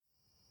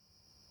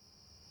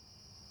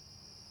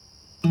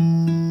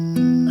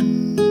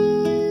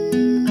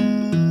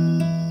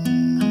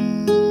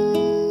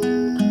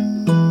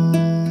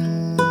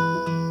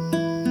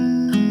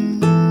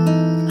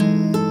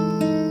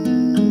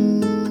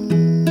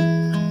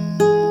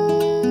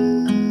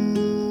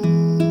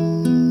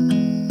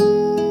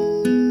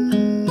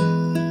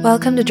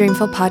Welcome to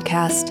Dreamful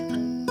Podcast,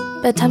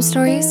 bedtime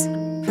stories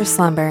for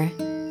slumber.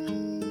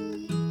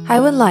 I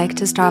would like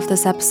to start off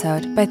this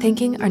episode by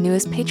thanking our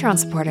newest Patreon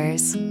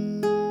supporters,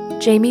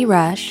 Jamie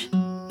Rush,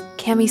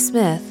 Cami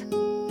Smith,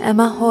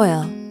 Emma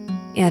Hoyle,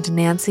 and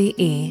Nancy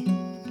E.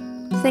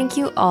 Thank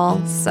you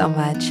all so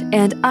much,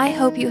 and I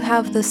hope you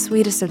have the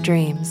sweetest of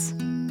dreams.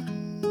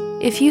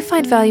 If you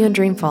find value in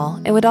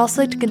Dreamful and would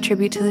also like to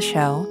contribute to the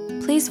show,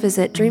 please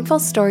visit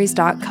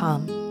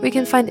dreamfulstories.com, where you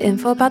can find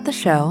info about the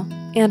show,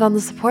 and on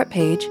the support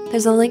page,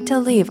 there's a link to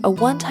leave a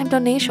one-time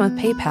donation with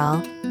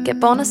PayPal, get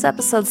bonus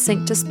episodes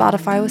synced to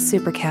Spotify with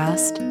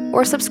Supercast,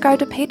 or subscribe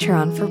to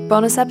Patreon for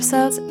bonus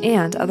episodes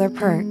and other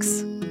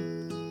perks.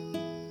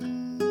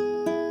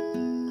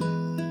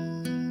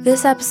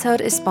 This episode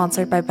is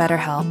sponsored by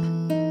BetterHelp.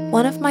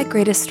 One of my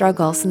greatest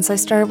struggles since I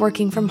started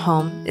working from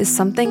home is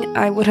something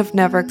I would have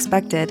never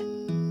expected.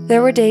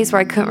 There were days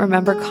where I couldn't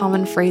remember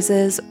common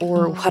phrases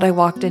or what I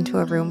walked into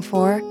a room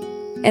for,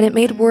 and it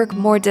made work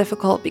more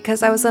difficult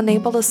because I was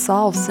unable to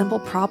solve simple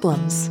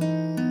problems.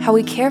 How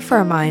we care for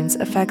our minds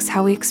affects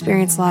how we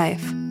experience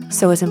life,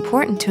 so it's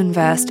important to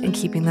invest in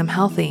keeping them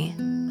healthy.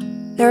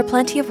 There are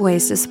plenty of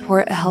ways to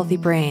support a healthy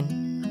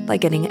brain,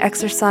 like getting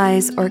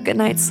exercise or a good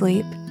night's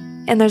sleep,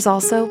 and there's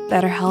also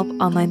BetterHelp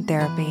Online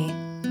Therapy.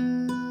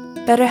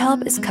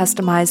 BetterHelp is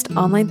customized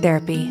online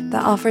therapy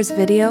that offers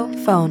video,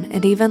 phone,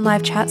 and even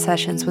live chat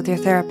sessions with your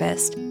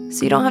therapist,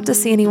 so you don't have to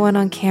see anyone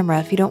on camera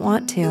if you don't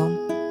want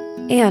to.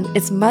 And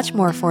it's much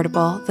more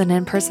affordable than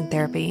in-person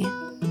therapy.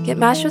 Get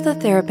matched with a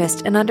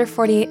therapist in under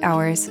 48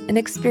 hours and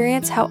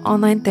experience how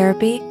online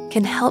therapy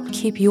can help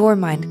keep your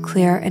mind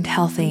clear and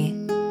healthy.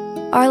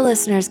 Our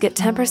listeners get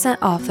 10%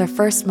 off their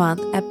first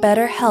month at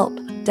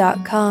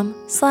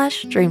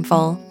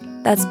betterhelp.com/dreamful.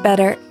 That's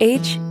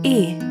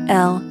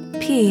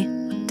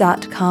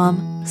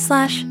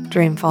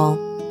betterhelp.com/dreamful.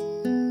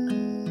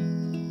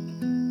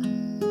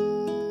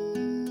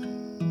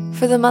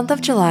 For the month of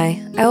July,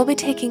 I will be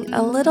taking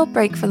a little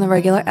break from the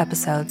regular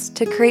episodes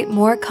to create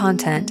more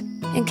content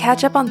and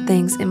catch up on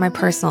things in my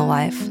personal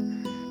life.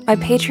 My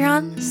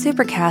Patreon,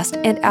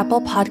 Supercast, and Apple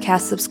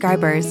Podcast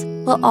subscribers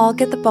will all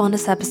get the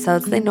bonus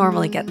episodes they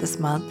normally get this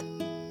month.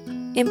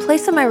 In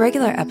place of my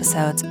regular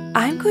episodes,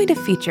 I'm going to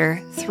feature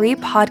 3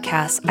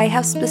 podcasts I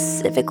have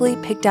specifically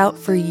picked out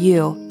for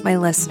you, my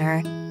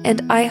listener,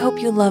 and I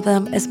hope you love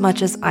them as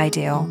much as I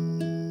do.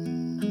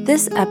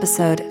 This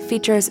episode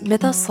features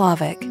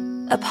Mythoslavic,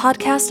 a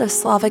podcast of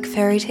Slavic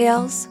fairy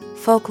tales,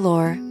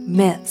 folklore,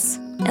 myths,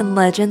 and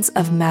legends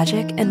of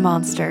magic and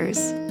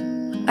monsters.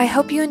 I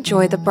hope you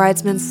enjoy The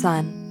Bridesman's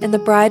Son and The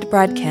Bride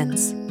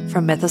Bridekins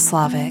from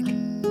Mythoslavic.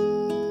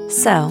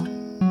 So,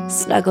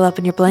 snuggle up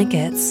in your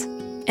blankets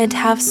and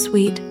have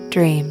sweet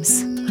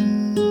dreams.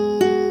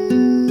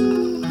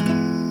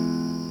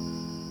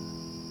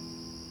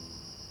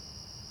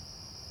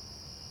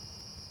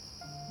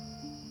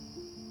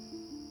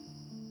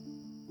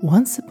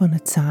 Once upon a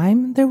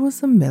time there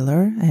was a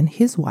miller and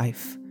his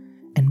wife,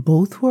 and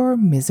both were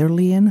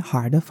miserly and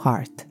hard of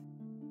heart.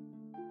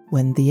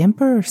 When the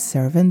emperor's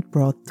servant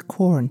brought the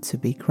corn to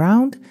be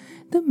ground,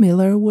 the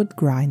miller would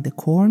grind the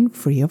corn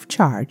free of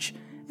charge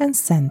and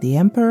send the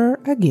emperor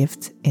a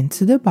gift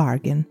into the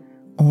bargain,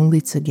 only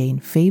to gain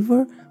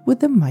favor with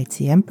the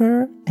mighty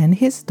emperor and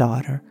his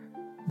daughter,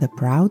 the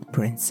proud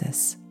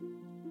princess.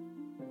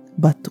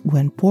 But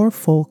when poor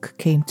folk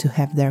came to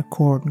have their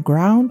corn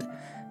ground,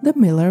 the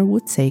miller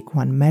would take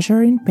 1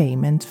 measure in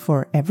payment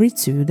for every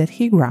 2 that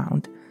he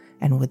ground,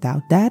 and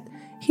without that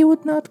he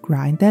would not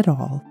grind at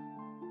all.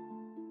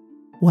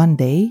 One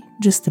day,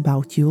 just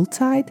about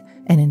Yuletide,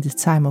 and in the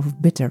time of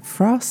bitter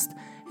frost,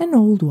 an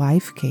old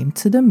wife came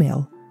to the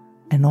mill,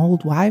 an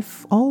old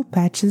wife all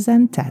patches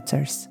and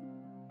tatters.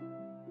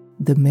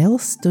 The mill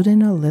stood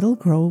in a little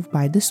grove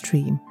by the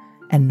stream,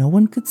 and no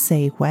one could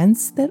say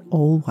whence that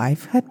old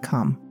wife had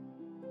come.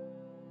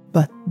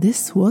 But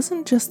this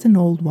wasn't just an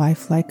old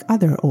wife like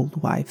other old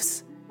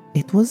wives.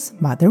 It was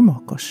Mother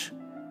Mokosh.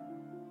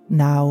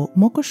 Now,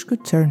 Mokosh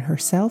could turn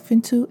herself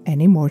into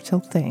any mortal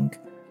thing,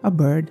 a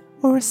bird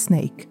or a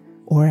snake,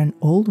 or an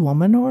old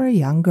woman or a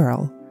young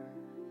girl.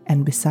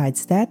 And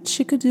besides that,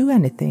 she could do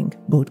anything,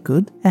 both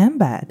good and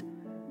bad.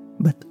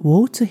 But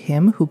woe to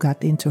him who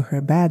got into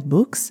her bad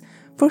books,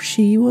 for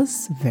she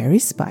was very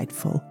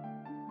spiteful.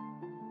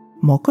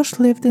 Mokosh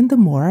lived in the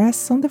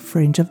morass on the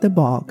fringe of the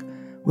bog,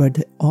 where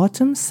the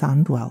autumn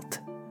sun dwelt.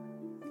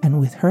 And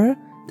with her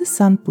the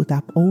sun put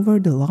up over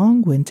the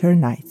long winter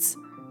nights,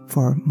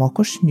 for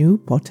Mokosh knew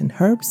potent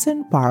herbs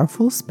and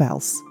powerful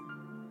spells.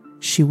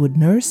 She would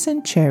nurse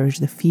and cherish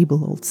the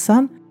feeble old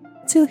sun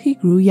till he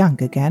grew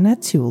young again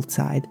at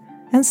Yuletide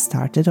and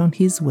started on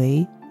his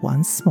way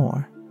once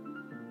more.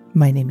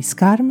 My name is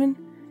Carmen,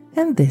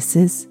 and this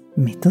is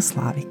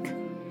Mythoslavic.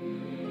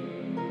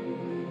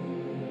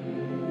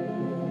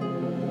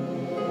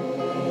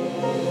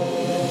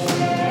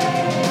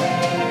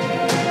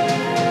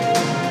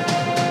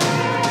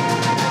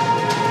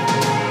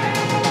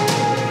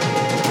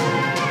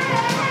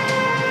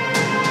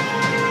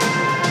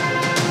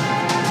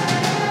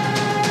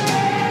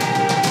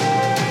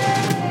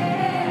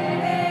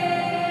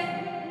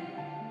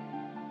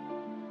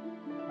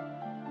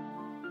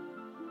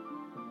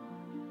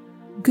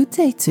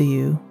 say to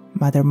you,"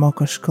 Mother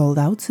Mokosh called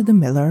out to the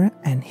miller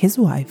and his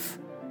wife,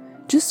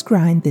 "just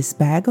grind this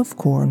bag of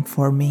corn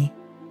for me."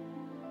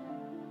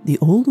 The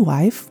old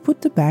wife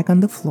put the bag on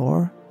the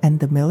floor, and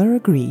the miller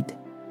agreed.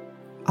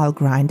 "I'll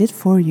grind it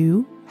for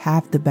you,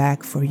 half the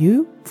bag for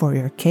you, for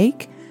your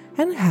cake,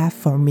 and half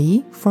for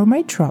me, for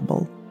my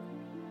trouble."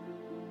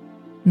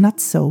 "Not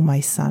so,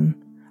 my son.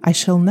 I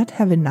shall not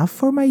have enough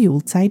for my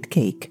Yuletide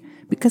cake,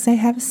 because I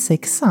have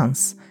 6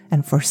 sons,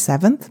 and for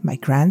 7th my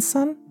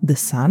grandson, the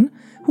son,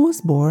 who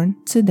was born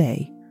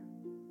today."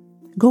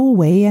 "Go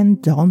away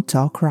and don't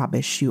talk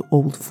rubbish, you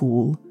old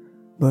fool,"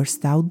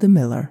 burst out the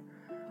miller.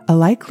 "A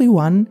likely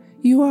one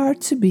you are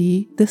to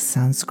be the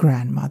son's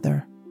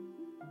grandmother."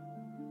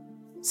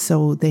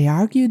 So they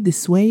argued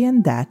this way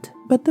and that,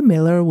 but the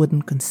miller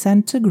wouldn't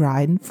consent to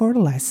grind for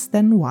less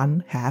than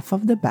 1/2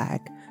 of the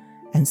bag,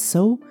 and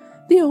so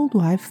the old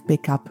wife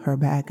picked up her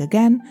bag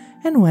again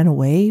and went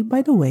away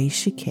by the way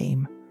she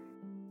came.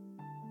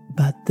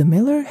 But the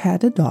miller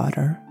had a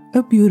daughter,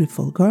 a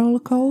beautiful girl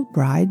called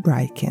Bride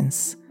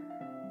Brightkins.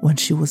 When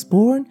she was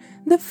born,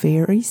 the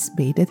fairies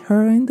bathed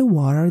her in the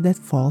water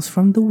that falls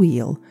from the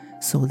wheel,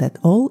 so that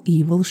all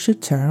evil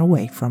should turn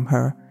away from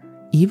her,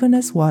 even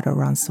as water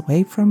runs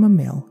away from a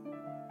mill.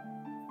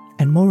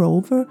 And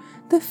moreover,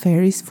 the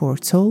fairies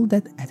foretold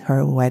that at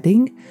her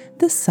wedding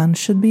the sun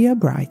should be a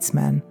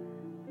bridesman.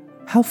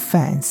 How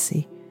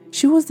fancy!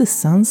 She was the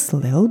sun's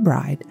little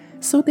bride,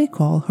 so they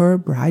call her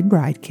Bride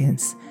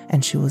Brightkins,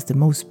 and she was the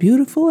most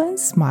beautiful and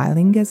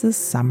smiling as a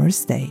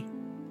summer's day.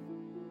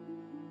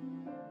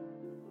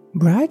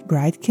 Bride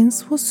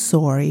Brightkins was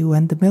sorry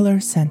when the miller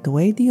sent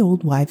away the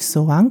old wife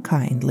so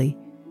unkindly.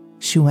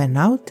 She went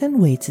out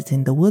and waited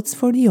in the woods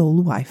for the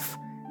old wife,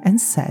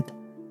 and said,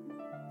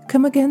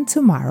 "Come again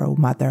tomorrow,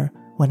 mother,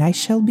 when I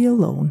shall be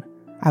alone.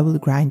 I will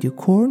grind you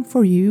corn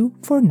for you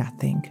for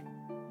nothing."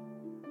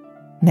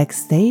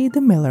 Next day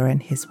the miller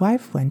and his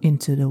wife went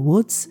into the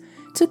woods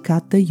to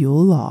cut the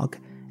Yule log,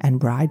 and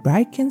Bride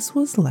Brightkins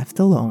was left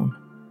alone.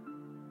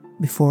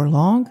 Before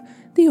long,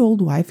 the old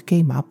wife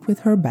came up with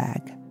her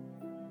bag.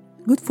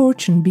 "Good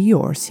fortune be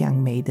yours,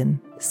 young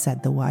maiden,"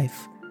 said the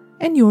wife.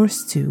 "And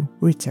yours too,"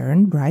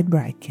 returned Bride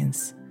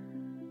Brightkins.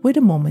 "Wait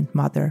a moment,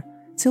 mother,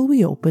 till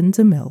we open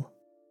the mill."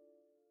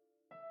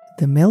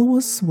 The mill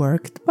was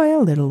worked by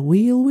a little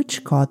wheel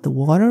which caught the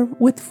water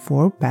with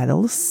 4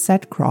 pedals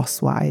set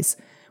crosswise,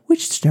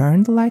 which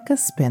turned like a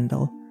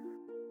spindle.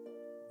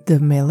 The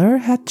miller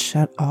had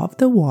shut off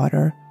the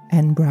water,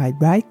 and Bride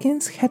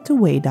Brightkins had to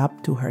wade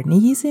up to her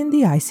knees in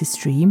the icy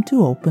stream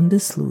to open the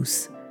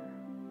sluice.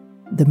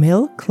 The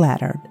mill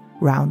clattered,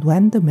 round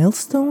went the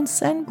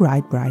millstones, and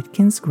Bride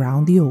Brightkins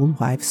ground the old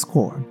wife's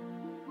corn.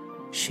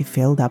 She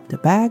filled up the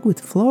bag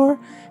with flour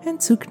and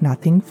took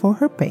nothing for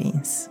her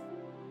pains.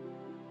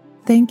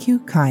 "Thank you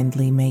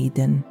kindly,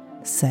 maiden,"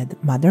 said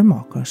Mother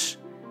Mokosh,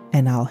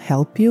 "and I'll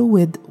help you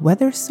with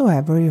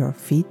whithersoever your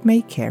feet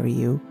may carry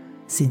you,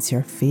 since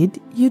your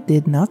feet you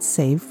did not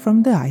save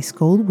from the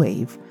ice-cold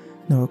wave,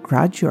 nor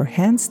grudge your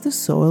hands to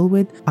soil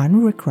with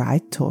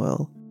unrequited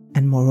toil.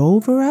 And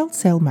moreover I'll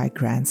tell my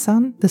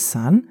grandson, the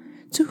sun,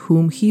 to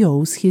whom he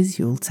owes his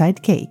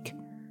Yuletide cake."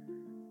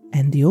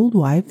 And the old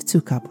wife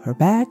took up her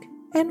bag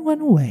and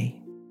went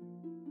away.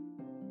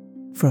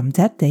 From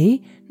that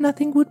day,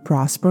 nothing would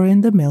prosper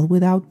in the mill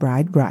without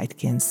Bride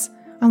Brightkins.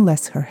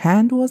 Unless her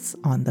hand was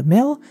on the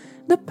mill,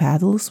 the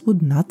paddles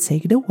would not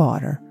take the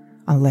water.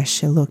 Unless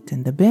she looked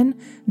in the bin,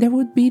 there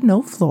would be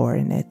no flour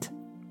in it.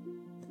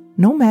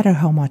 No matter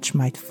how much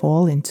might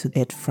fall into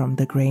it from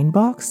the grain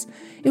box,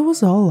 it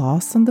was all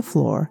lost on the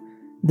floor.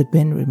 The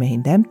bin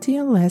remained empty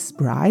unless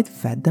Bride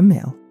fed the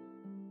mill.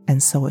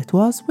 And so it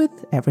was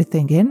with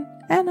everything in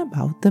and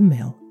about the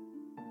mill.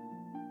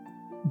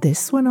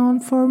 This went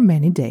on for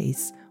many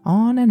days,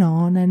 on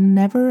and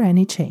never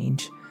any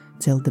change,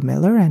 till the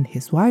miller and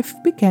his wife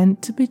began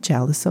to be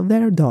jealous of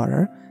their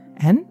daughter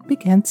and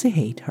began to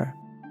hate her.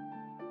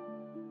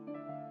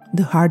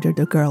 The harder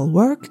the girl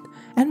worked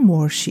and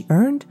more she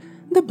earned,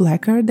 the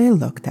blacker they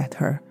looked at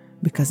her,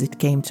 because it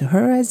came to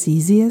her as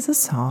easy as a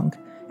song,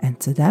 and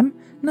to them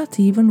not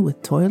even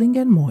with toiling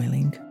and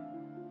moiling.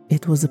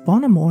 It was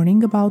upon a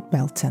morning about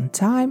Beltane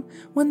time,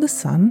 when the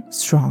sun,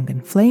 strong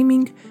and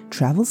flaming,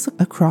 travels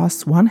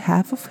across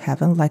 1/2 of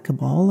heaven like a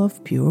ball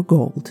of pure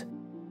gold.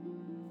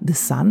 The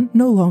sun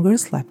no longer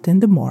slept in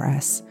the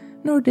morass,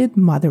 nor did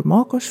Mother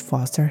Mokosh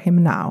foster him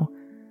now,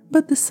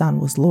 but the sun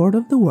was lord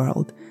of the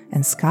world,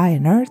 and sky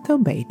and earth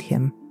obeyed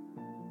him.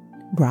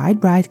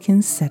 Bride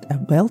Brightkins sat a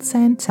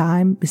Beltane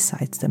time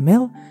beside the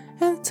mill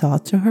and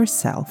thought to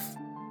herself,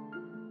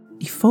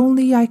 "If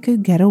only I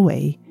could get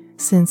away,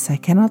 since I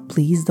cannot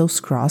please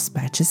those cross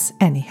batches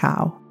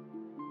anyhow."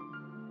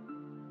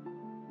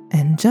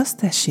 And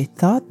just as she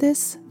thought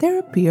this, there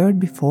appeared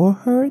before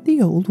her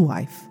the old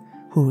wife,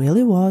 who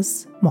really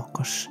was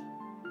Mokosh.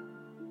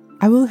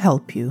 "I will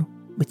help you,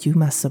 but you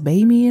must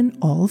obey me in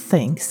all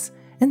things,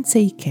 and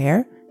take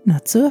care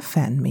not to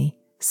offend me,"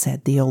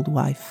 said the old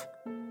wife.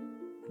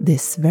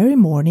 This very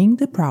morning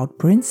the proud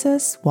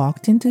princess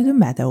walked into the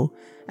meadow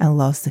and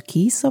lost the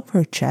keys of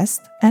her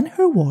chest and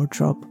her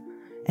wardrobe.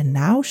 and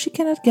now she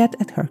cannot get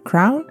at her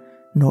crown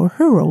nor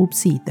her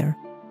robes either.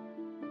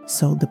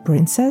 So the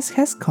princess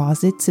has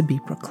caused it to be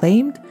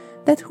proclaimed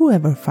that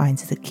whoever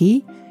finds the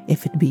key,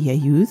 if it be a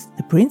youth,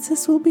 the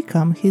princess will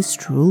become his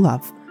true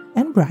love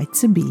and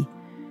bride-to-be,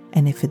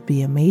 and if it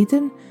be a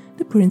maiden,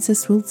 the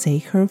princess will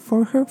take her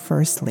for her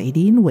first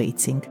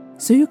lady-in-waiting.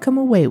 So you come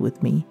away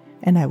with me,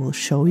 and I will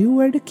show you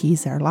where the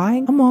keys are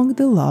lying among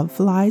the love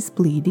lies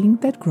bleeding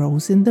that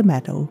grows in the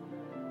meadow.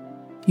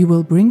 You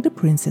will bring the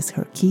princess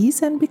her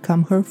keys and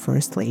become her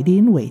first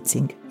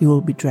lady-in-waiting. You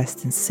will be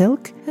dressed in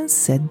silk and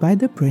sit by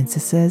the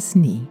princess's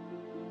knee.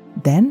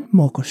 Then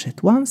Mokosh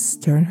at once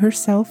turned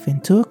herself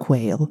into a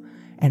quail,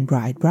 and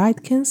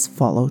Bridekins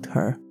followed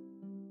her.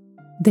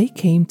 They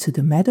came to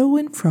the meadow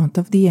in front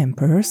of the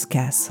emperor's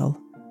castle.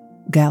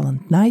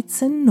 Gallant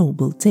knights and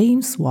noble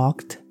dames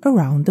walked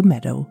around the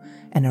meadow,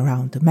 and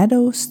around the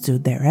meadow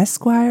stood their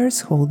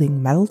esquires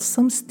holding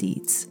mettlesome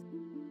steeds.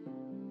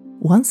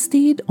 One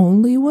steed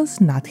only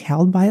was not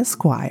held by a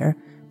squire,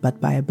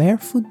 but by a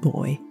barefoot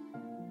boy.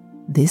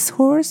 This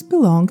horse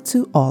belonged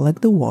to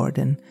Oleg the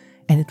Warden,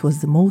 and it was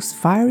the most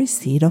fiery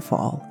steed of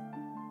all.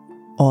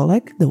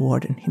 Oleg the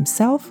Warden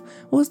himself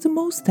was the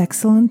most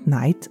excellent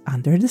knight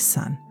under the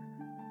sun.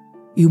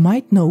 You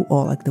might know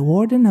Oleg the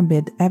Warden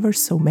amid ever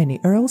so many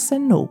earls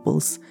and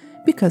nobles,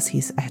 because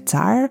his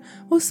attire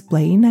was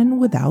plain and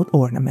without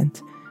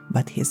ornament,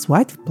 but his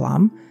white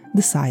plum,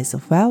 the size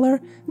of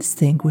valor,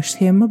 distinguished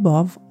him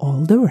above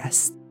all the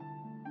rest.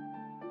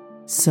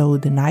 So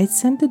the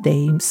knights and the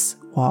dames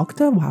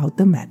walked about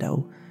the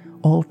meadow,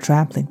 all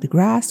trampling the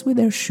grass with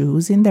their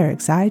shoes in their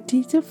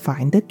anxiety to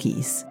find the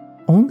keys.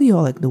 Only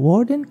Oleg the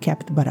Warden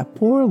kept but a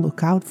poor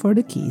lookout for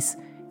the keys,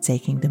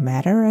 taking the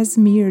matter as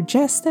mere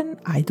jest and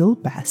idle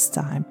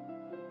pastime.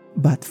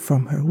 But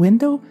from her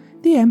window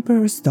the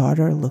emperor's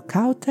daughter looked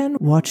out and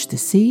watched to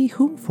see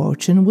whom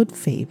fortune would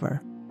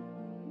favor.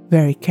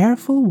 Very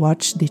careful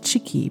watch did she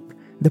keep,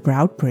 the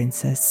proud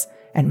princess,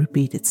 and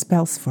repeated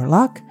spells for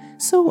luck,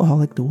 so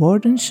Oleg the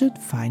Warden should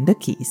find the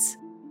keys.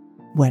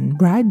 When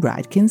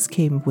Bridekins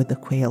came with the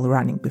quail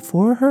running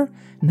before her,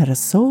 not a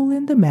soul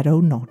in the meadow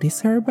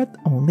noticed her but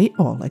only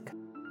Oleg.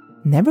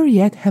 Never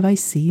yet have I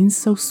seen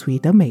so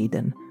sweet a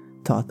maiden,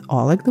 thought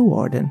Oleg the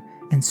Warden,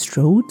 and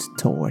strode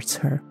towards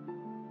her.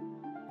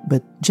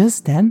 But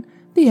just then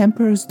the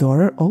emperor's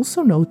daughter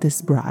also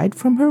noticed Bride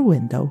from her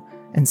window,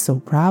 and so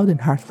proud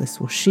and heartless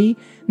was she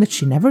that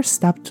she never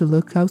stopped to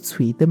look how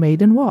sweet the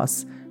maiden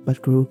was,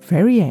 but grew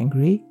very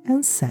angry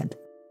and said,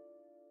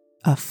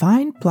 "A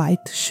fine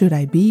plight should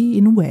I be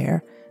in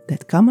wear,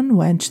 that common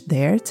wench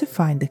dare to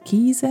find the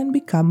keys and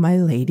become my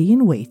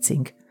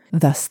lady-in-waiting."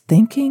 Thus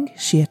thinking,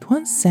 she at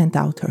once sent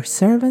out her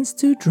servants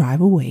to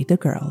drive away the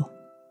girl.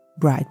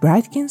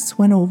 Bridekins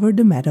went over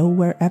the meadow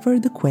wherever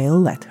the quail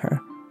led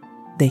her.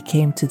 They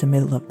came to the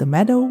middle of the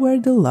meadow where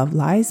the love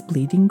lies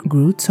bleeding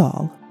grew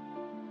tall.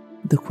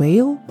 The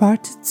quail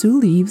parted two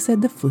leaves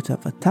at the foot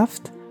of a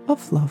tuft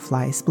of love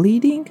lies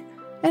bleeding,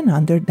 and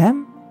under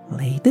them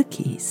lay the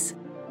keys.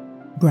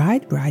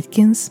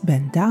 Bridekins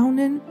bent down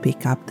and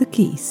picked up the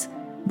keys,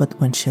 but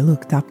when she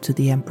looked up to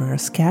the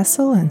emperor's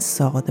castle and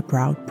saw the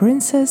proud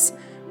princess,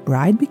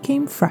 Bride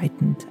became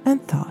frightened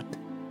and thought,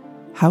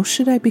 "How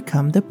should I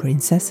become the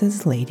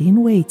princess's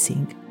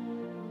lady-in-waiting?"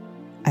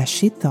 As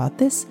she thought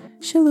this,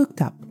 she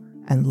looked up,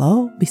 and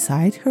lo,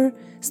 beside her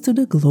stood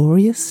a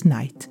glorious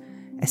knight,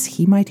 as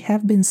he might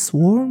have been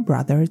sworn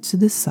brother to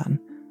the sun,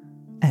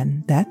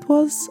 and that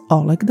was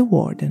Oleg the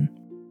Warden.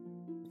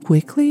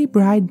 Quickly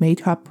Bride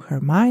made up her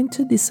mind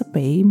to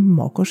disobey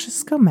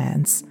Mokosh's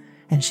commands,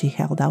 and she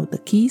held out the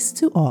keys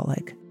to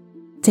Oleg.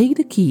 "Take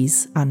the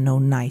keys,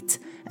 unknown knight,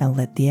 and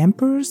let the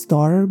emperor's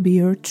daughter be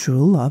your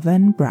true love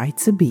and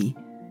bride-to-be,"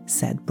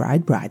 said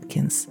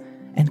Bridekins,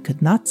 and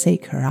could not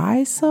take her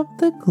eyes off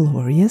the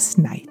glorious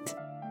knight.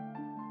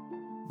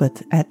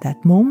 But at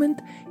that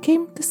moment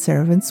came the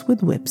servants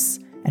with whips,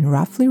 and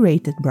roughly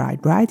rated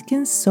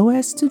Bridekins so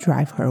as to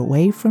drive her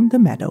away from the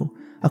meadow,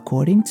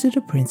 according to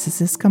the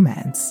princess's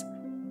commands.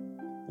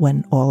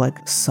 When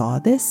Oleg saw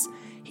this,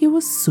 he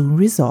was soon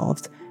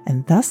resolved,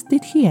 and thus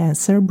did he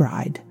answer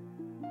Bride.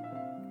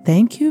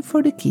 "Thank you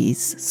for the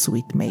keys,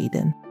 sweet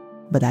maiden,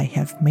 but I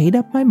have made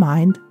up my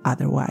mind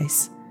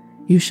otherwise.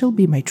 You shall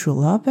be my true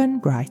love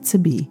and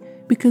bride-to-be,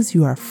 because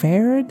you are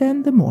fairer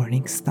than the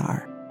morning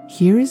star.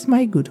 Here is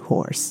my good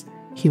horse.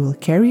 He will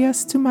carry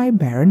us to my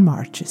barren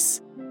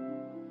marches."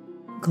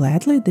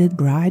 Gladly did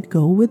Bride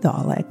go with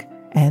Oleg,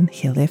 and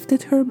he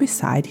lifted her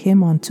beside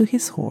him onto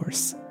his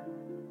horse.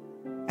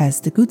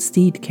 As the good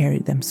steed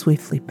carried them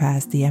swiftly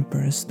past the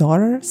emperor's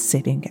daughter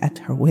sitting at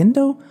her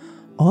window,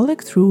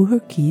 Oleg threw her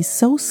keys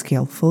so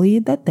skillfully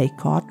that they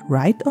caught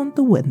right on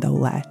the window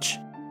latch.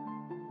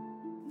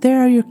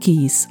 "There are your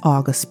keys,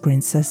 august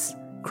princess,"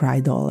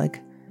 cried Oleg.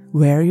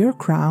 "Wear your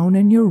crown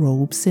and your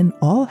robes in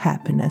all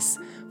happiness,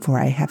 for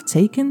I have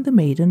taken the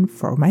maiden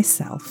for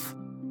myself."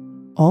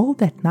 All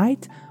that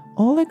night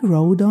Oleg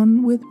rode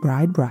on with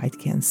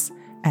Bridekins,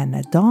 and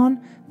at dawn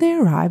they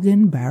arrived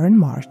in barren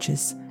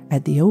marches,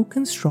 at the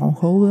oaken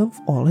stronghold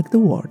of Oleg the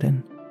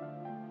Warden.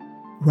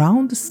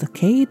 round the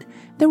stockade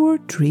there were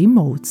 3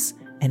 moats,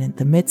 and in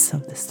the midst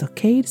of the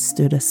stockade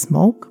stood a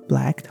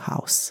smoke-blacked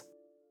house.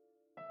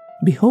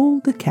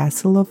 "Behold the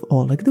castle of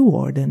Oleg the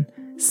Warden,"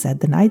 said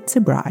the knight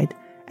to Bride,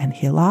 and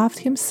he laughed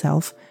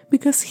himself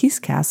because his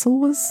castle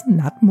was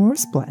not more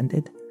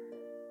splendid.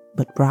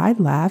 But Bride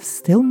laughed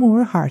still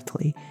more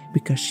heartily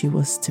because she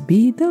was to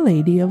be the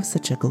lady of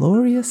such a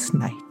glorious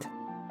knight.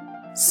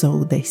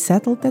 So they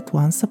settled at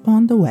once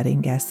upon the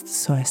wedding guests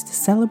so as to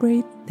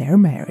celebrate their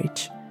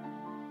marriage.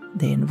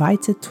 They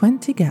invited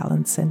 20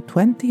 gallants and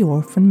 20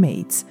 orphan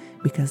maids,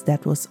 because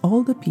that was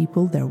all the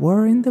people there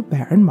were in the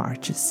barren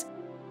marches.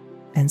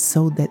 And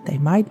so that they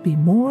might be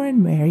more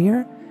and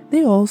merrier,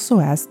 they also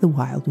asked the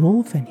wild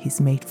wolf and his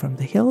mate from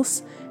the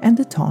hills, and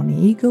the tawny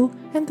eagle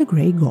and the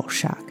grey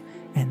goshawk,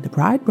 and the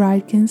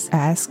bridekins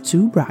asked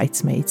 2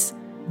 bridesmaids,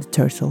 the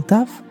turtle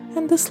dove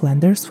and the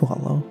slender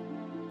swallow.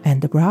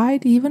 And the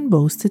bride even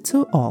boasted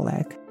to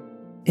Oleg,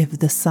 "If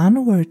the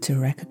sun were to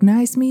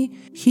recognize me,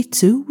 he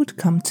too would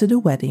come to the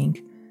wedding."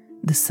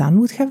 The sun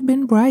would have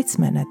been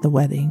bridesman at the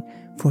wedding,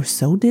 for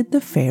so did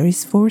the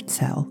fairies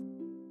foretell.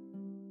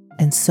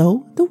 And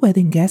so the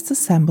wedding guests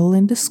assembled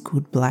in the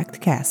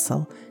scud-blacked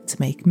castle to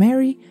make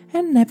merry,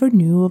 and never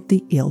knew of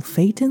the ill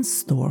fate in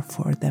store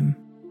for them.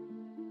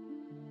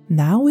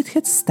 Now it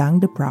had stung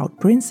the proud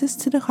princess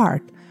to the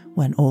heart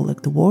when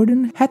Oleg the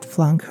Warden had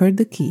flung her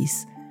the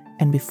keys,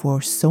 and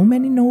before so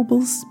many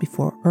nobles,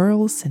 before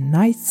earls and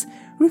knights,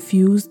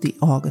 refused the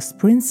august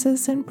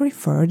princess and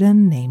preferred a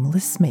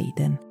nameless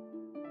maiden.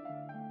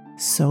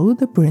 So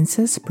the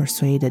princess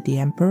persuaded the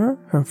emperor,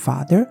 her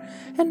father,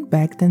 and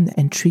begged and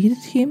entreated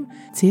him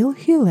till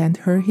he lent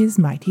her his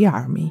mighty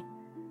army.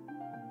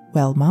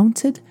 Well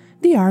mounted,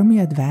 the army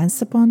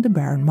advanced upon the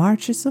barren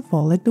marches of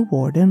Oleg the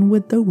Warden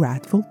with the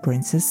wrathful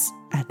princess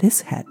at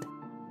his head.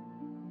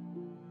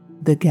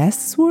 The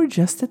guests were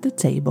just at the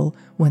table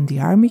when the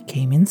army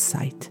came in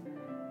sight.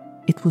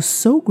 It was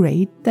so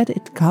great that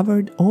it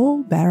covered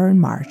all barren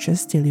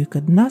marches till you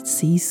could not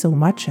see so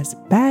much as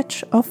a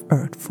patch of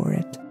earth for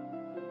it.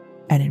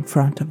 And in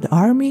front of the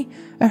army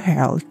a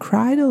herald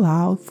cried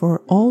aloud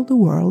for all the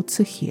world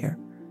to hear,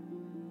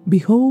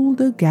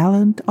 "Behold, a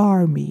gallant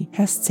army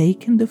has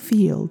taken the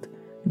field.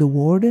 The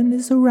warden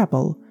is a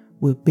rebel,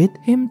 we bid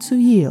him to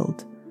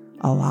yield.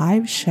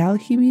 Alive shall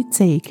he be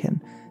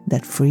taken,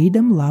 that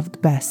freedom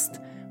loved best,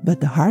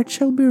 but the heart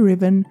shall be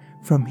riven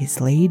from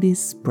his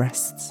lady's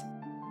breasts."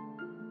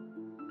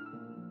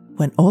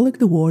 When Oleg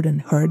the Warden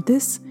heard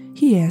this,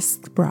 he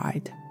asked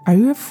Bride, "Are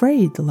you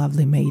afraid,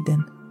 lovely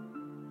maiden?"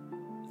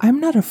 "I'm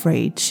not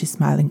afraid," she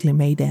smilingly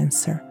made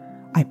answer.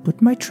 "I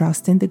put my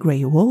trust in the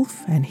grey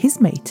wolf and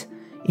his mate,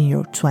 in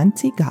your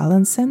 20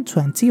 gallants and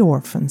 20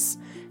 orphans,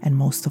 and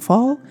most of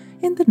all,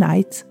 in the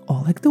knight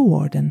Oleg the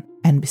Warden.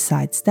 And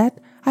besides that,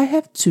 I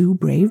have 2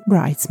 brave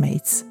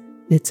bridesmaids,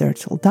 the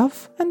turtle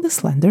dove and the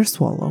slender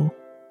swallow."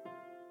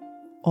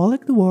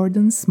 Oleg the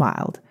Warden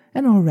smiled,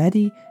 and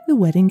already the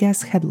wedding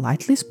guests had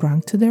lightly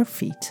sprung to their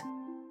feet.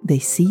 They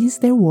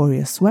seized their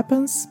warriors'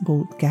 weapons,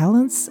 both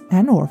gallants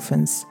and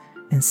orphans,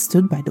 and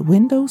stood by the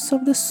windows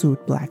of the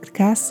soot-blacked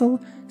castle,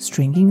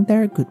 stringing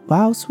their good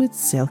bows with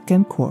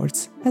silken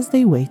cords as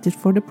they waited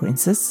for the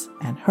princess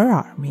and her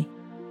army.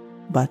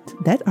 But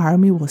that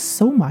army was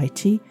so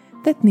mighty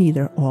that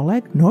neither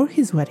Oleg nor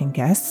his wedding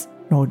guests,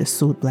 nor the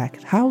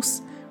soot-blacked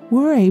house,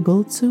 were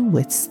able to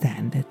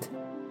withstand it.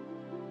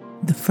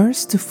 The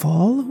first to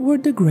fall were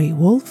the grey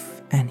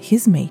wolf and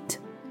his mate,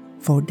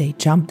 for they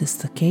jumped the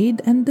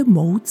stockade and the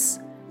moats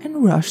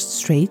and rushed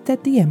straight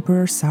at the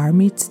emperor's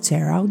army to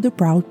tear out the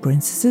proud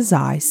princess's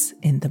eyes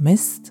in the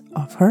midst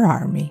of her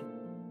army.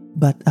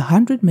 But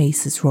 100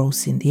 maces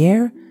rose in the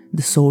air,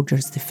 the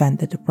soldiers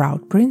defended the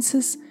proud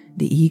princess,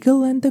 the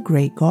eagle and the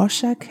grey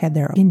goshawk had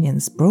their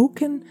pinions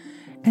broken,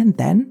 and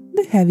then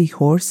the heavy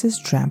horses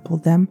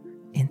trampled them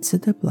into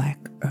the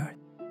black earth.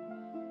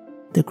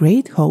 The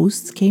great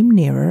host came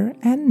nearer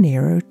and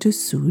nearer to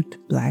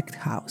soot-blacked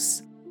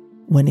house.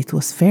 When it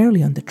was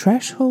fairly on the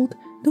threshold,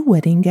 the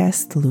wedding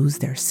guests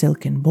loosed their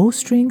silken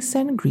bowstrings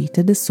and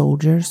greeted the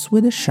soldiers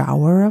with a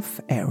shower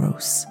of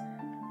arrows.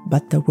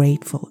 But the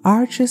grateful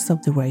archers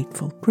of the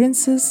grateful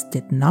princess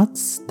did not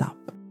stop.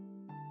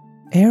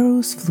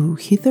 Arrows flew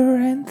hither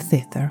and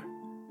thither.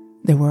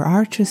 There were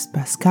archers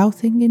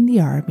scouting in the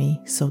army,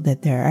 so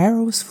that their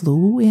arrows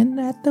flew in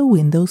at the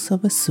windows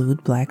of a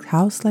soot-blacked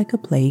house like a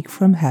plague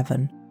from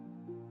heaven.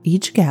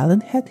 Each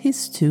gallant had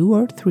his 2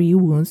 or 3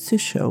 wounds to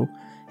show,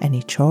 and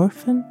each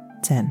orphan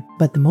 10.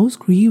 But the most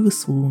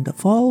grievous wound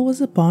of all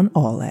was upon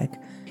Oleg.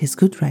 His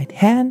good right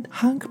hand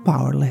hung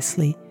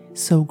powerlessly,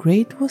 so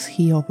great was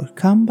he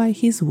overcome by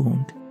his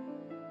wound.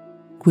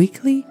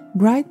 Quickly,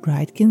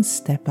 bridekins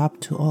stepped up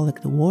to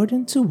Oleg the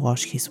Warden to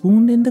wash his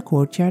wound in the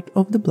courtyard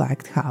of the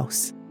black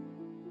house.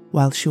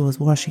 While she was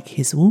washing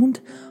his wound,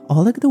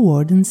 Oleg the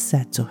Warden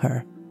said to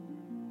her,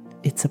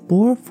 "It's a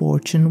poor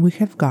fortune we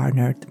have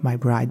garnered, my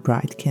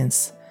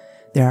bridekins.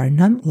 There are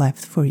none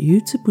left for you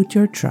to put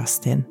your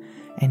trust in,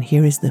 and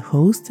here is the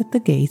host at the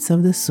gates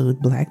of the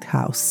soot-blacked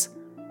house.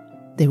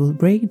 They will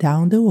break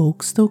down the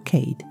oak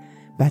stockade,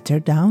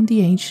 batter down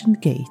the ancient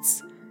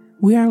gates.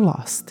 We are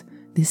lost.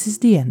 This is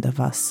the end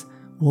of us.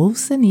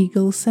 Wolves and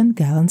eagles and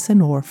gallants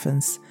and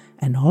orphans,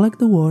 and Oleg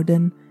the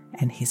Warden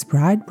and his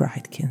bride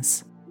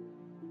Bridekins.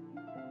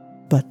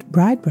 But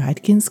Bride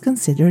Bridekins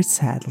considered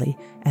sadly,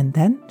 and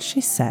then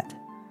she said,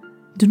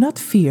 "Do not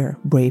fear,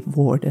 brave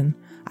Warden.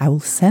 I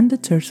will send the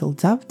turtle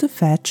dove to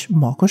fetch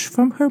Mokosh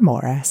from her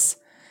morass.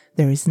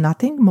 There is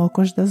nothing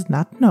Mokosh does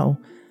not know,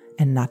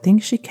 and nothing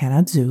she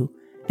cannot do,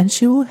 and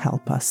she will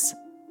help us."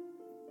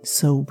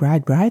 So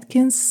Bride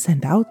Bridekins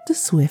sent out the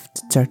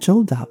swift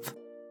turtle dove.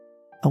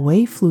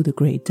 Away flew the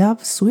great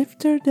dove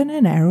swifter than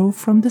an arrow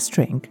from the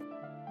string,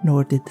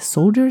 nor did the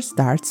soldiers'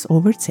 darts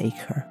overtake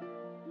her.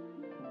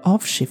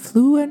 Off she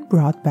flew and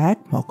brought back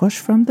Mokosh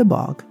from the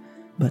bog,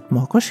 but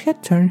Mokosh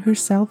had turned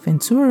herself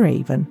into a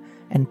raven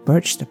and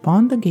perched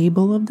upon the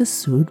gable of the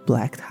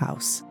soot-blacked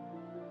house.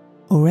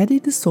 Already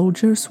the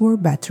soldiers were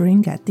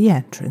battering at the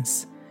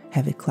entrance.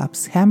 Heavy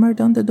clubs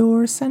hammered on the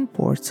doors and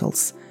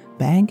portals,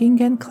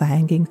 banging and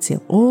clanging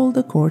till all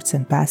the courts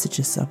and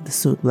passages of the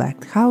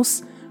soot-blacked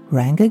house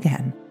rang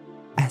again,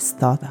 as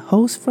though a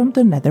host from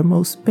the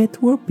nethermost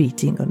pit were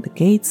beating on the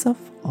gates of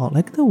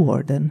Oleg the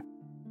Warden.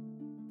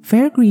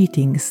 "Fair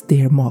greetings,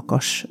 dear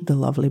Mokosh," the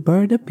lovely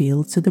bird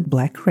appealed to the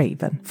black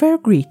raven. "Fair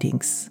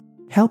greetings.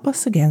 Help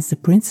us against the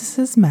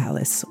princess's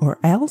malice, or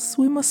else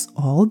we must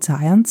all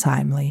die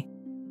untimely."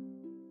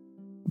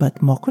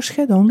 But Mokosh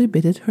had only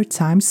bided her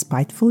time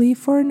spitefully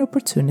for an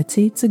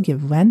opportunity to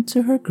give vent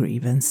to her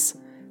grievance.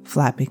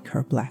 Flapping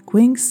her black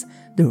wings,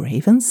 the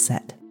raven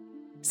said,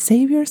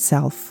 "Save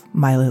yourself,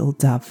 my little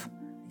dove.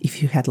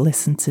 If you had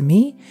listened to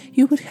me,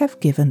 you would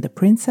have given the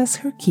princess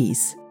her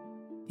keys.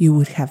 You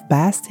would have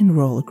basked in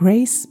royal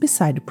grace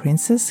beside the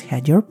princess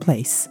had your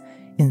place,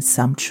 in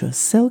sumptuous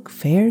silk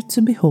fair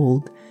to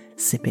behold,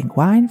 sipping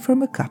wine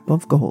from a cup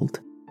of gold.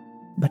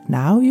 But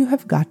now you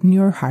have gotten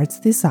your heart's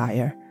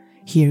desire.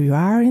 Here you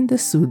are in the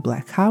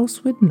soot-black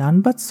house with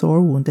none but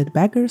sore-wounded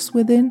beggars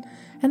within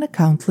and a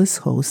countless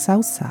host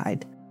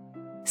outside.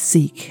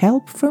 Seek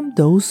help from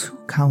those whose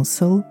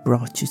counsel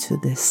brought you to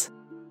this."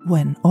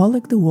 When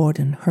Oleg the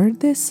Warden heard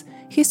this,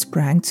 he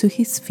sprang to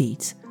his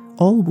feet,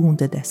 all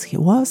wounded as he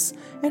was,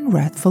 and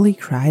wrathfully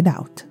cried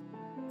out,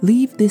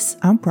 "Leave this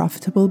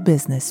unprofitable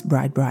business,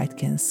 Bride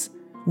Bridekins.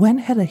 When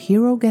had a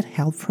hero get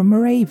help from a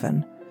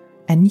raven?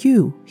 And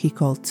you," he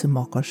called to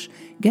Mokosh,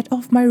 "get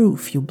off my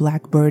roof, you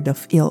black bird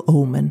of ill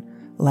omen,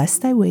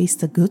 lest I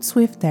waste a good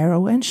swift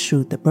arrow and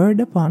shoot the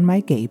bird upon my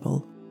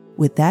gable."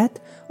 With that,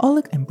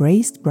 Oleg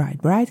embraced Bride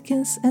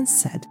Bridekins and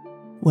said,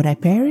 "When I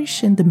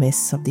perish in the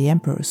midst of the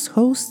emperor's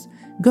host,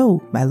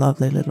 go, my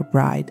lovely little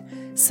bride,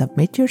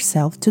 submit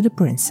yourself to the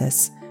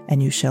princess,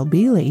 and you shall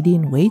be lady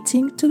in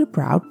waiting to the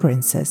proud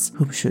princess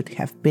who should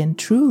have been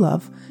true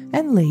love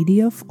and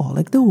lady of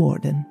Oleg the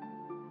Warden."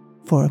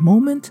 For a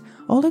moment,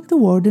 Oleg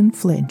the Warden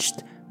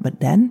flinched, but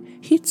then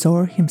he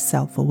tore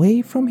himself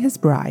away from his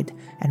bride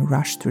and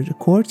rushed through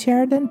the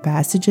courtyard and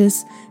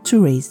passages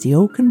to raise the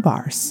oaken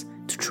bars,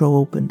 to throw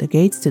open the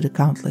gates to the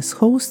countless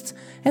hosts,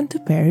 and to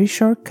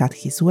perish or cut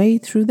his way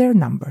through their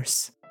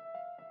numbers.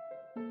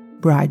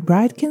 Bride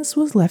Bridekins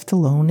was left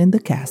alone in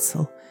the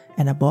castle,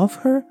 and above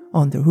her,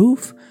 on the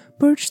roof,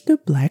 perched the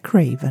black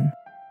raven.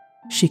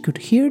 She could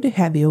hear the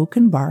heavy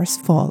oaken bars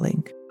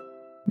falling.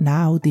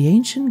 Now the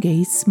ancient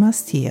gates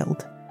must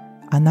yield.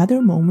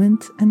 Another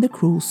moment and the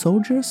cruel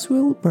soldiers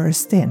will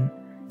burst in,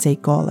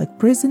 take Oleg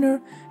prisoner,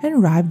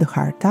 and rive the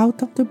heart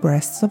out of the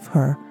breasts of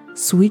her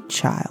sweet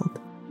child.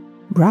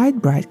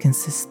 Bride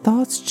Bridekins'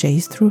 thoughts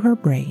chased through her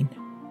brain.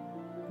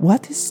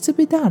 What is to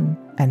be done,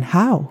 and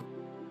how?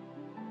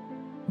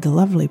 The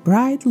lovely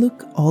bride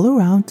looked all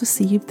around to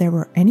see if there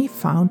were any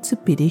found to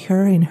pity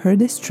her in her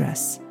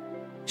distress.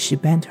 She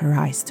bent her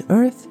eyes to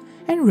earth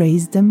and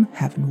raised them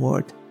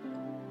heavenward.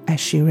 As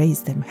she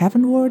raised them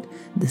heavenward,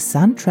 the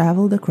sun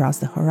traveled across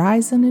the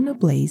horizon in a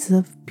blaze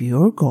of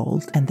pure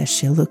gold, and as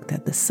she looked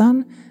at the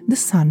sun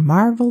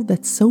marveled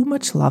at so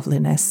much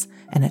loveliness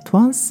and at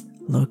once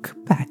looked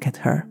back at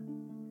her.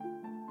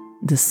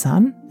 The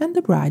sun and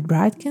the Bride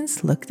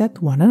Bridekins looked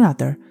at one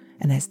another,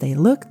 and as they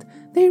looked,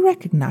 they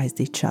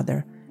recognized each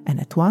other, and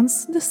at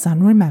once the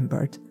sun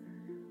remembered.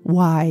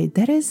 Why,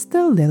 that is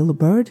the little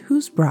bird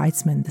whose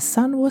bridesman the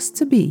sun was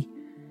to be.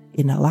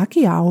 In a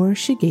lucky hour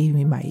she gave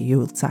me my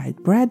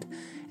Yuletide bread,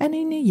 and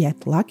in a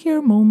yet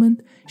luckier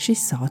moment she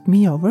sought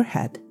me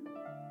overhead.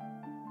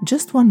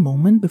 Just one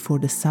moment before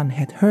the sun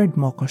had heard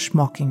Mokosh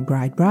mocking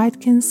Bride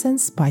Bridekins and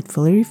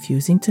spitefully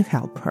refusing to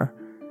help her.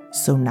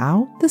 So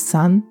now the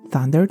sun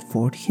thundered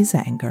forth his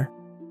anger.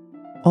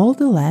 All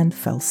the land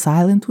fell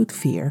silent with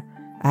fear.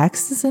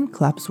 Axes and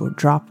clubs were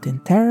dropped in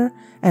terror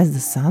as the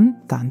sun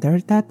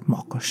thundered at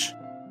Mokosh.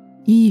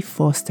 Ye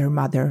foster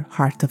mother,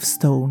 heart of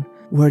stone,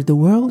 were the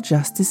world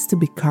justice to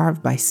be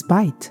carved by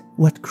spite,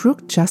 what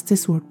crooked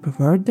justice would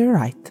pervert the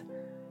right?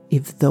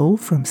 If thou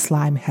from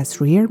slime hast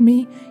reared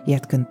me,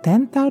 yet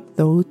content art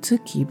thou to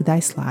keep thy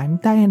slime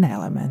thine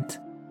element.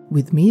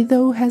 With me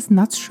thou hast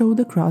not strode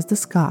across the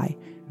sky,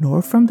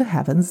 nor from the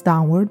heavens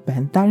downward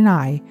bent thine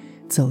eye,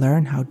 to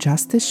learn how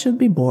justice should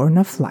be born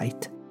of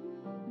light.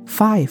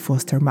 Fie,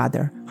 foster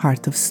mother,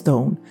 heart of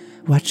stone,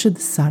 what should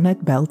the sun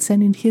at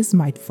Beltane in his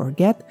might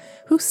forget,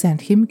 who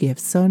sent him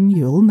gifts on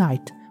Yule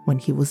night, when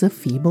he was a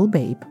feeble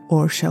babe?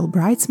 Or shall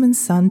bridesman's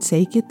son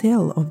take it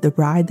ill of the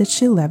bride that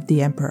she left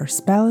the emperor's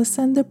palace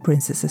and the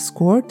princess's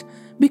court,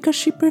 because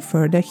she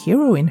preferred a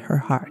hero in her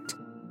heart?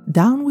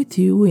 Down with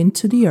you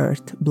into the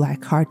earth,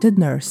 black-hearted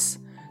nurse,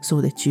 so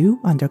that you,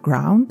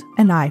 underground,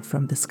 and I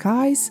from the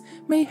skies,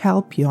 may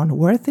help yon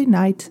worthy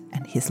knight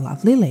and his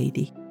lovely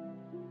lady.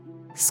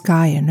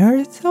 Sky and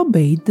earth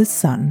obeyed the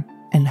sun,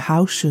 and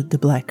how should the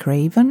black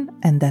raven,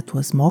 and that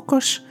was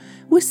Mokosh,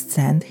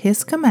 withstand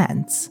his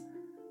commands?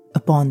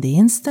 Upon the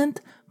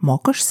instant,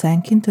 Mokosh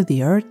sank into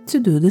the earth to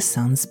do the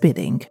sun's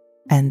bidding,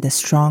 and as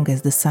strong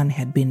as the sun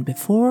had been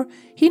before,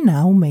 he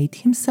now made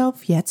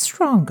himself yet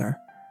stronger.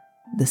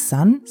 The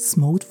sun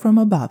smote from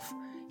above,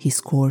 he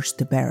scorched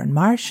the barren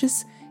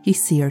marshes, he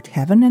seared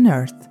heaven and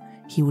earth,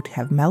 he would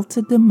have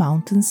melted the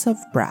mountains of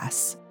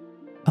brass.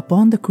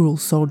 Upon the cruel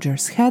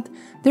soldiers' head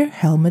their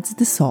helmets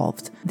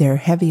dissolved, their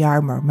heavy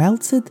armor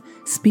melted,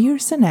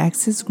 spears and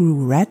axes grew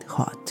red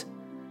hot.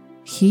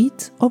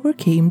 Heat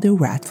overcame the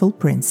wrathful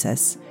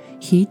princess,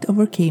 heat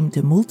overcame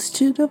the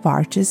multitude of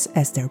archers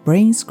as their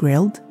brains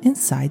grilled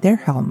inside their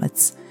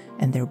helmets,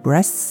 and their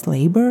breasts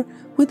labor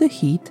with the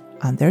heat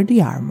under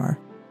the armor.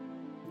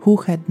 Who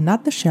had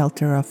not the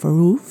shelter of a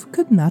roof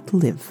could not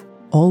live.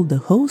 All the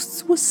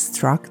hosts was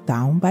struck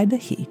down by the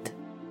heat.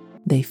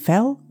 They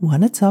fell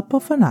one atop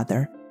of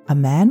another. A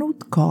man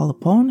would call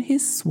upon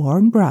his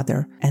sworn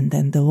brother, and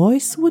then the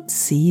voice would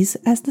cease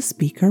as the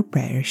speaker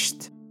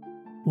perished.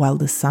 While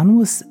the sun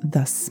was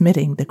thus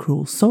smiting the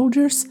cruel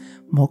soldiers,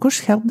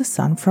 Mokosh helped the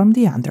sun from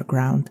the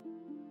underground.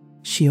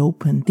 She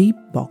opened deep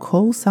bog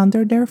holes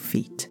under their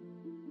feet.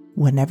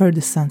 Whenever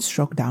the sun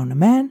struck down a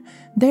man,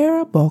 there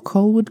a bog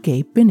hole would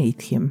gape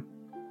beneath him.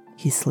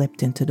 He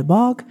slipped into the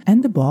bog,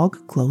 and the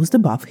bog closed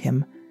above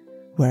him.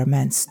 Where a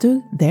man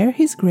stood, there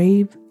his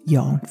grave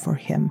yawned for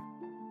him.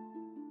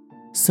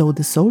 So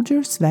the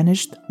soldiers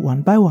vanished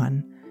one by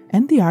one,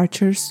 and the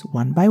archers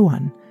one by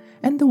one,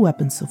 and the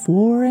weapons of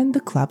war and the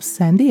clubs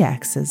and the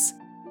axes.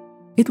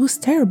 It was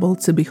terrible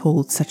to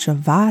behold such a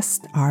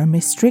vast army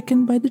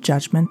stricken by the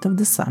judgment of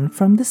the sun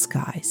from the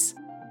skies.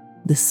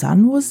 The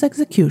sun was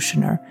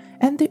executioner,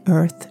 and the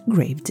earth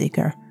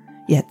gravedigger.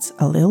 Yet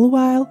a little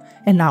while,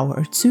 an hour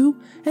or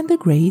two, and the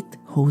great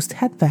host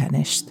had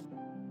vanished.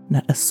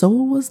 Not a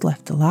soul was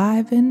left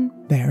alive in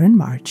barren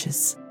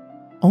marches.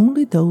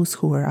 Only those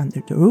who were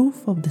under the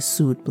roof of the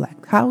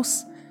soot-black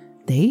house,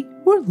 they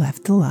were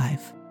left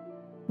alive.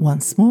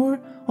 Once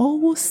more, all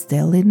was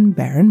still in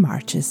barren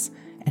marches,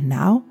 and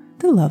now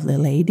the lovely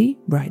lady,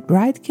 Bride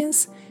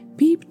Bridekins,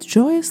 peeped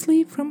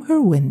joyously from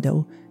her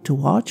window to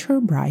watch her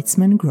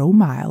bridesman grow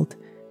mild,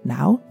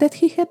 now that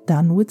he had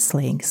done with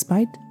slaying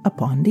spite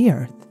upon the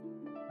earth.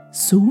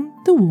 Soon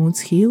the wounds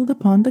healed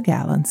upon the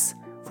gallants,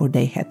 for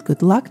they had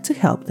good luck to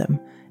help them,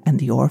 and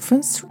the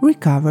orphans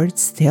recovered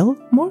still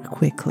more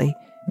quickly,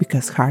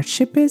 because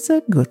hardship is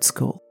a good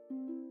school.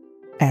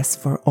 As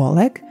for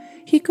Oleg,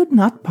 he could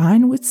not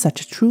pine with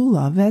such a true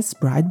love as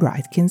Bride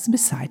Bridekins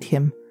beside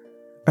him.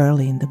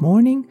 Early in the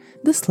morning,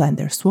 the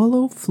slender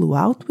swallow flew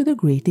out with a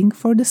greeting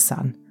for the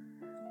sun.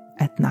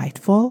 At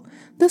nightfall,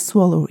 the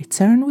swallow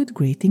returned with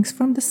greetings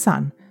from the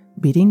sun,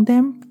 bidding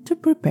them to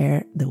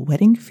prepare the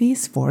wedding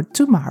feast for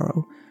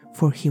tomorrow,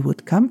 for he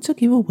would come to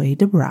give away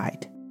the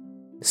bride.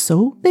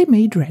 So they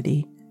made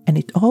ready, and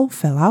it all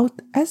fell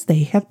out as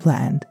they had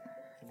planned.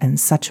 And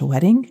such a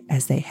wedding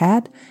as they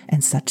had,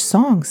 and such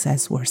songs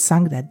as were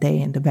sung that day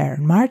in the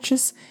barren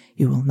marches,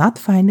 you will not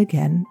find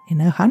again in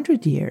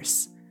 100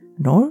 years,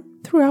 nor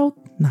throughout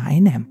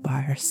 9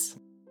 empires.